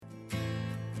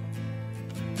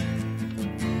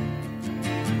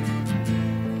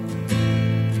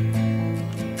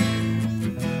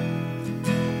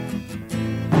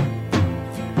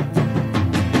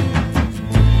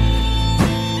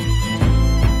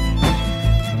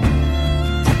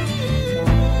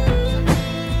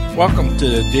Welcome to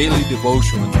the Daily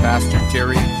Devotion with Pastor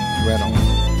Terry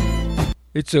Reynolds.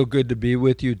 It's so good to be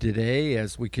with you today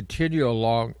as we continue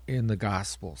along in the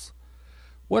Gospels.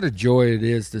 What a joy it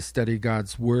is to study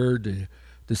God's Word,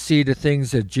 to see the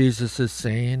things that Jesus is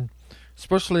saying,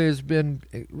 especially as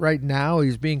right now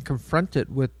he's being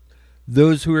confronted with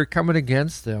those who are coming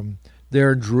against him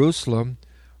there in Jerusalem.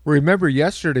 Remember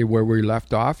yesterday where we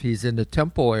left off, he's in the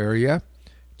temple area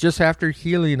just after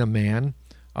healing a man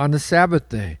on the Sabbath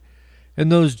day. And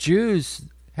those Jews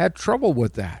had trouble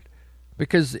with that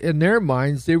because in their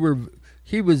minds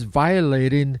he was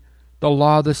violating the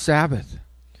law of the Sabbath.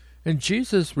 And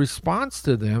Jesus' response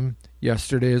to them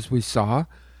yesterday, as we saw,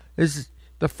 is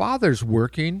the Father's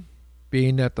working,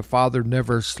 being that the Father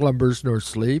never slumbers nor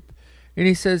sleep. And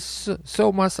he says,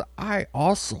 so must I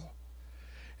also.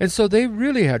 And so they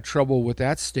really had trouble with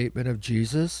that statement of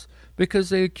Jesus because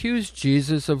they accused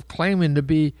Jesus of claiming to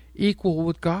be equal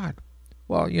with God.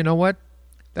 Well, you know what?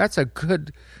 That's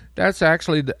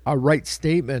actually a right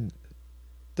statement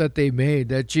that they made,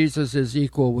 that Jesus is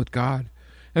equal with God.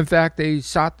 In fact, they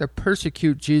sought to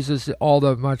persecute Jesus all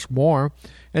that much more,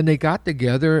 and they got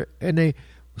together and they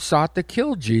sought to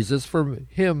kill Jesus for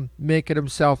him making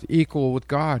himself equal with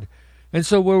God. And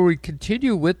so when we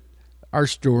continue with our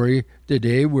story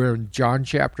today, we're in John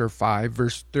chapter 5,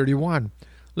 verse 31.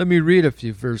 Let me read a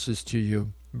few verses to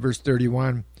you. Verse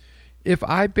 31. If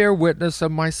I bear witness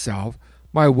of myself,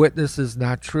 my witness is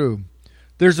not true.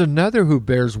 There's another who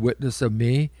bears witness of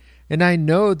me, and I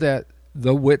know that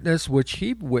the witness which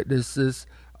he witnesses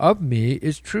of me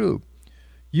is true.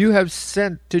 You have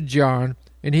sent to John,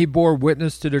 and he bore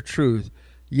witness to the truth.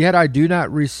 Yet I do not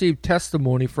receive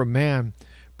testimony from man,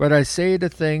 but I say the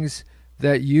things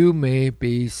that you may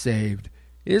be saved.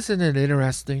 Isn't it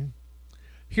interesting?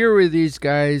 Here are these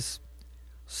guys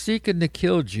seeking to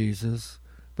kill Jesus,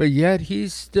 but yet he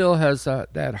still has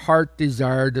that heart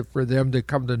desire for them to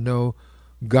come to know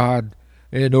God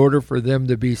in order for them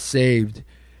to be saved.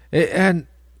 And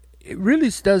it really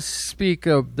does speak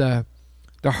of the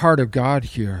heart of God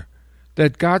here,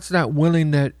 that God's not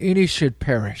willing that any should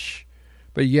perish,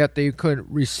 but yet they couldn't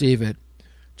receive it.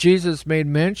 Jesus made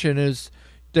mention as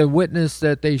the witness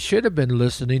that they should have been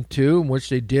listening to, and which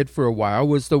they did for a while,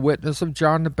 was the witness of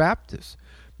John the Baptist.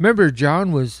 Remember,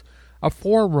 John was a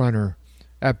forerunner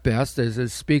at best, as it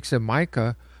speaks in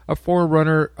Micah, a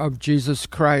forerunner of Jesus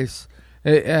Christ,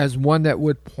 as one that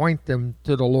would point them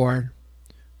to the Lord.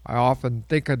 I often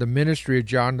think of the ministry of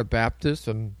John the Baptist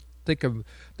and think of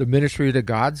the ministry that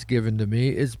God's given to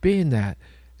me as being that,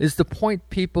 is to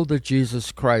point people to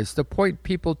Jesus Christ, to point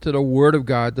people to the Word of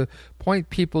God, to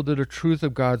point people to the truth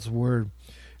of God's Word.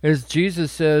 As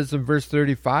Jesus says in verse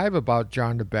 35 about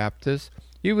John the Baptist,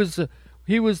 he was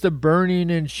the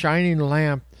burning and shining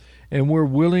lamp, and you were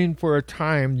willing for a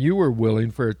time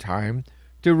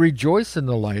to rejoice in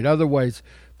the light. Otherwise,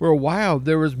 for a while,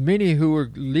 there was many who were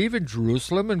leaving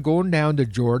Jerusalem and going down to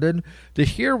Jordan to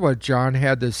hear what John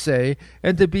had to say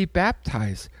and to be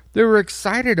baptized. They were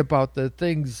excited about the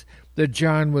things that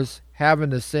John was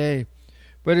having to say.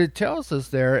 But it tells us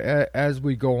there as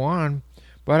we go on,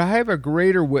 but I have a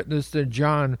greater witness than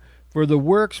John for the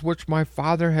works which my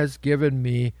Father has given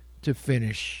me to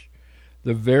finish.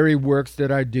 The very works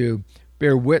that I do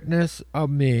bear witness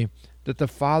of me that the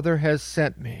Father has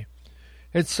sent me.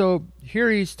 And so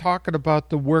here he's talking about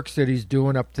the works that he's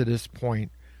doing up to this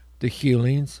point. The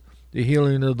healings, the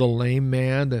healing of the lame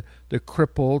man, the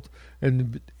crippled,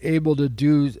 and able to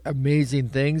do amazing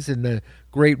things, and the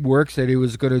great works that he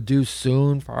was going to do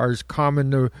soon, as far as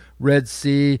calming the Red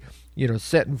Sea,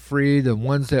 setting free the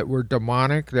ones that were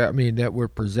demonic, that were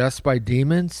possessed by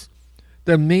demons.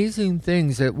 The amazing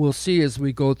things that we'll see as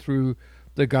we go through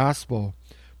the gospel.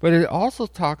 But it also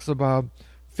talks about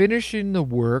finishing the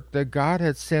work that God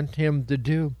had sent him to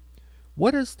do.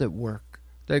 What is the work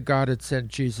that God had sent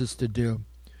Jesus to do?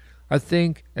 I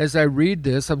think as I read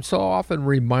this, I'm so often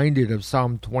reminded of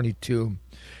Psalm 22.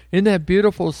 In that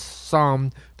beautiful psalm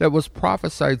that was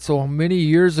prophesied so many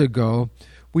years ago,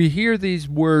 we hear these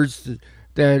words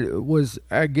that was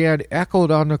again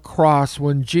echoed on the cross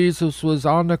when Jesus was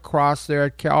on the cross there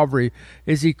at Calvary.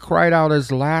 As he cried out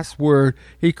his last word,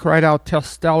 he cried out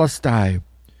Tetelestai,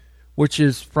 which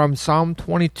is from Psalm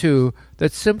 22,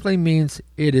 that simply means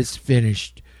it is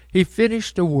finished. He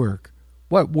finished the work.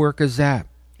 What work is that?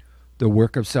 The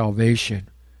work of salvation.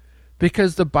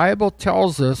 Because the Bible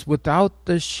tells us without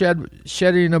the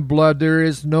shedding of blood, there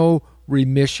is no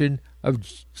remission of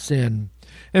sin.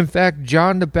 In fact,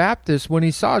 John the Baptist, when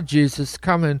he saw Jesus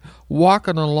coming,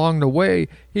 walking along the way,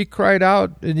 he cried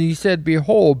out and he said,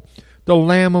 "Behold, the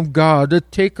Lamb of God to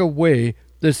take away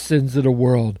the sins of the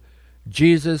world."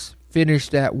 Jesus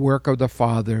finished that work of the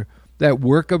Father, that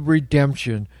work of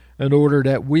redemption, in order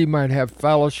that we might have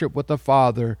fellowship with the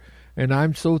Father. And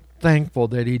I'm so thankful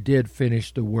that he did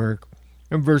finish the work.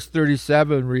 In verse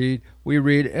 37 we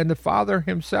read, "And the Father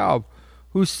himself,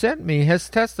 who sent me, has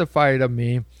testified of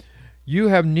me. You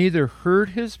have neither heard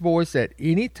his voice at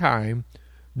any time,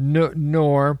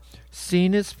 nor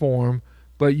seen his form,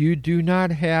 but you do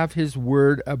not have his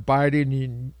word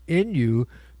abiding in you,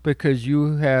 because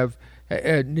you have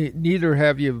neither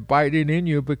have you abiding in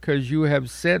you, because you have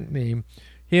sent me.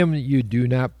 Him you do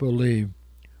not believe."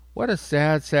 What a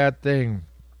sad, sad thing.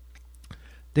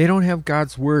 They don't have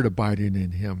God's word abiding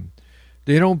in him.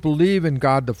 They don't believe in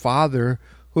God the Father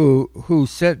who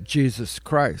sent Jesus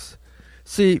Christ.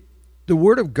 See, the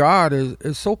word of God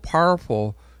is so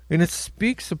powerful, and it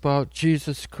speaks about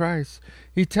Jesus Christ.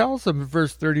 He tells them in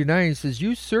verse 39, he says,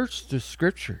 "You search the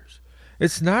scriptures."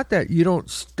 It's not that you don't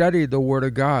study the word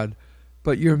of God,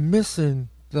 but you're missing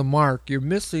the mark. You're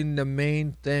missing the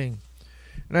main thing.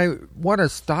 And I want to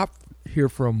stop here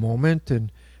for a moment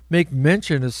and make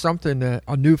mention of something,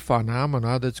 a new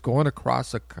phenomena that's going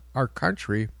across our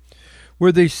country,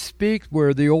 where they speak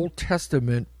where the Old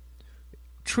Testament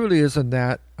truly isn't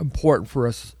that important for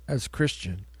us as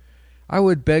Christians. I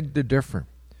would beg to differ.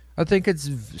 I think it's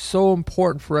so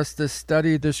important for us to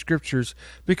study the scriptures,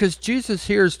 because Jesus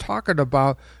here is talking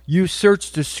about you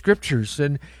search the scriptures,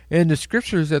 and the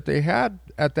scriptures that they had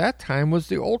at that time was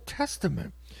the Old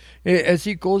Testament. As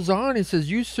he goes on, he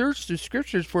says, "You search the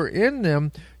scriptures, for in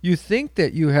them you think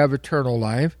that you have eternal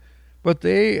life, but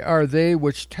they are they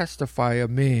which testify of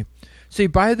me." See,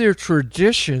 by their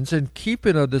traditions and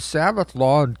keeping of the Sabbath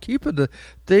law and keeping the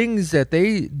things that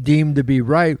they deemed to be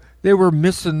right, they were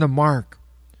missing the mark.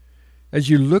 As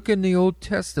you look in the Old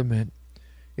Testament,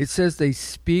 it says they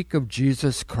speak of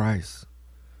Jesus Christ.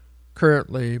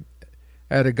 Currently,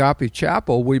 at Agape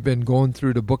Chapel, we've been going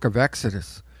through the book of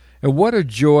Exodus. And what a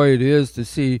joy it is to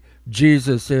see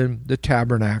Jesus in the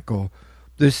tabernacle,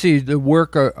 to see the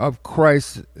work of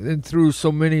Christ and through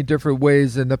so many different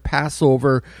ways in the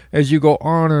Passover. As you go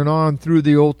on and on through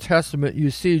the Old Testament, you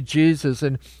see Jesus,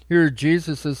 and here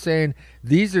Jesus is saying,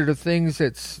 "These are the things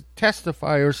that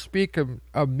testify or speak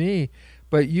of me,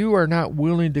 but you are not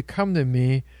willing to come to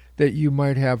me that you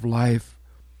might have life."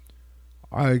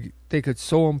 I think it's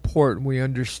so important we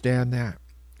understand that.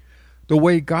 The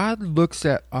way God looks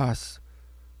at us,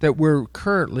 that we're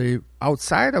currently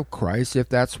outside of Christ, if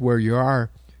that's where you are,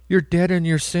 you're dead in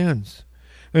your sins.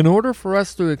 In order for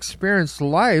us to experience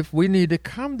life, we need to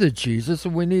come to Jesus,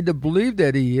 and we need to believe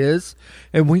that he is,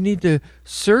 and we need to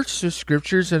search the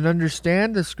scriptures and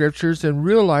understand the scriptures and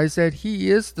realize that he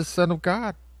is the Son of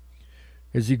God.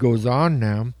 As he goes on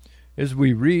now, as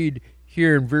we read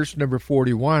here in verse number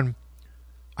 41,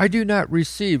 "I do not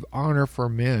receive honor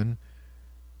from men,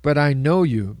 but I know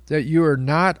you, that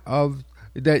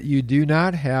you do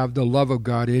not have the love of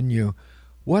God in you."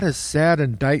 What a sad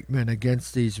indictment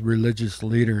against these religious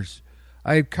leaders.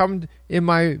 "I have come in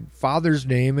my Father's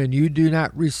name, and you do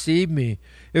not receive me.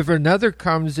 If another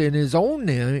comes in his own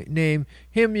name,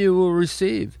 him you will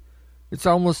receive." It's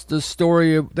almost the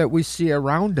story that we see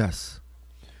around us.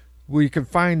 We can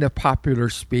find a popular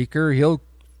speaker. He'll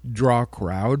draw a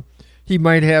crowd. He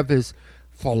might have his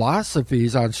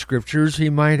philosophies on scriptures.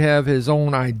 He might have his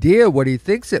own idea what he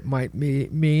thinks it might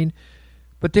mean,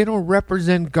 but they don't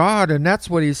represent God. And that's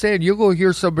what he's saying. You'll go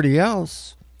hear somebody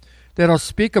else that'll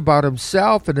speak about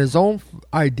himself and his own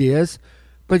ideas,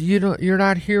 but you're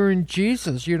not hearing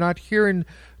Jesus. You're not hearing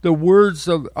the words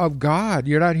of God.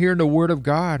 You're not hearing the word of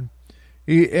God.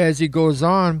 As he goes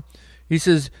on, he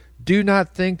says, "Do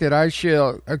not think that I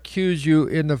shall accuse you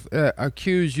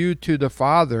to the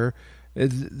Father.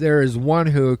 There is one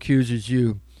who accuses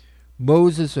you,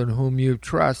 Moses, in whom you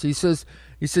trust." He says,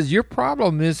 your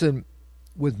problem isn't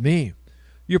with me.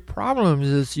 Your problem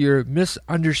is your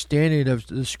misunderstanding of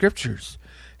the scriptures.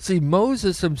 See,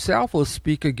 Moses himself will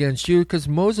speak against you, because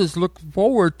Moses looked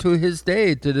forward to his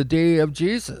day, to the day of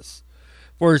Jesus.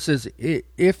 For it says,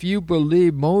 "If you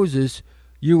believe Moses,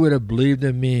 you would have believed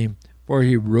in me, for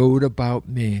he wrote about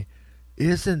me."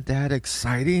 Isn't that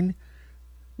exciting?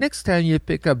 Next time you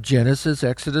pick up Genesis,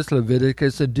 Exodus,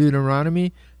 Leviticus, and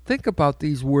Deuteronomy, think about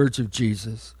these words of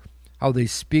Jesus, how they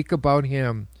speak about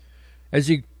him. As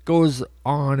he goes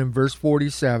on in verse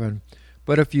 47,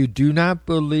 "But if you do not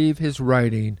believe his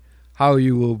writing, how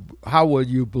will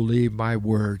you believe my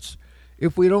words?"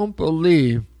 If we don't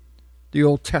believe the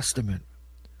Old Testament,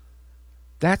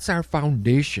 that's our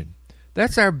foundation.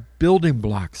 That's our building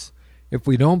blocks. If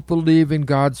we don't believe in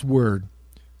God's word,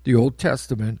 the Old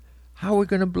Testament, how are we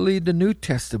going to believe the New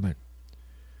Testament?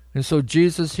 And so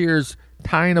Jesus here is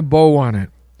tying a bow on it.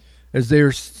 as they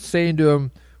are saying to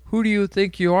him, "Who do you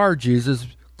think you are, Jesus,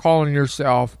 calling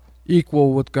yourself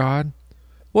equal with God?"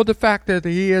 Well, the fact that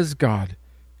he is God.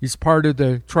 He's part of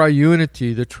the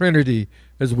triunity, the Trinity,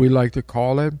 as we like to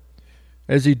call it,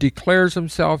 as he declares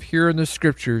himself here in the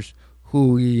Scriptures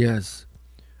who he is.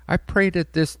 I pray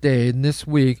that this day and this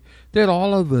week that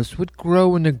all of us would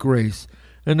grow in the grace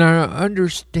and our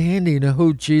understanding of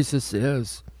who Jesus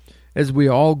is as we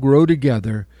all grow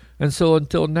together. And so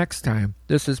until next time,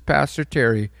 this is Pastor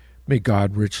Terry. May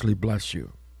God richly bless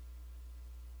you.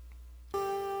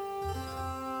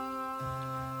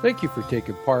 Thank you for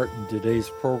taking part in today's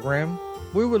program.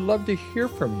 We would love to hear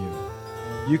from you.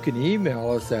 You can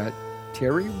email us at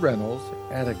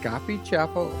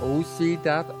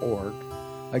terryreynolds@agapechapelOC.org.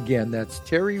 Again, that's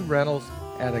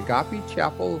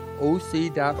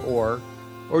terryreynolds@agapechapelOC.org.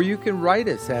 Or you can write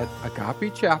us at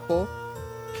Agape Chapel,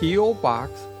 P.O.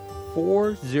 Box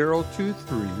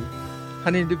 4023,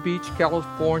 Huntington Beach,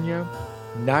 California,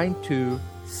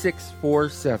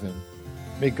 92647.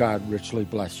 May God richly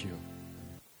bless you.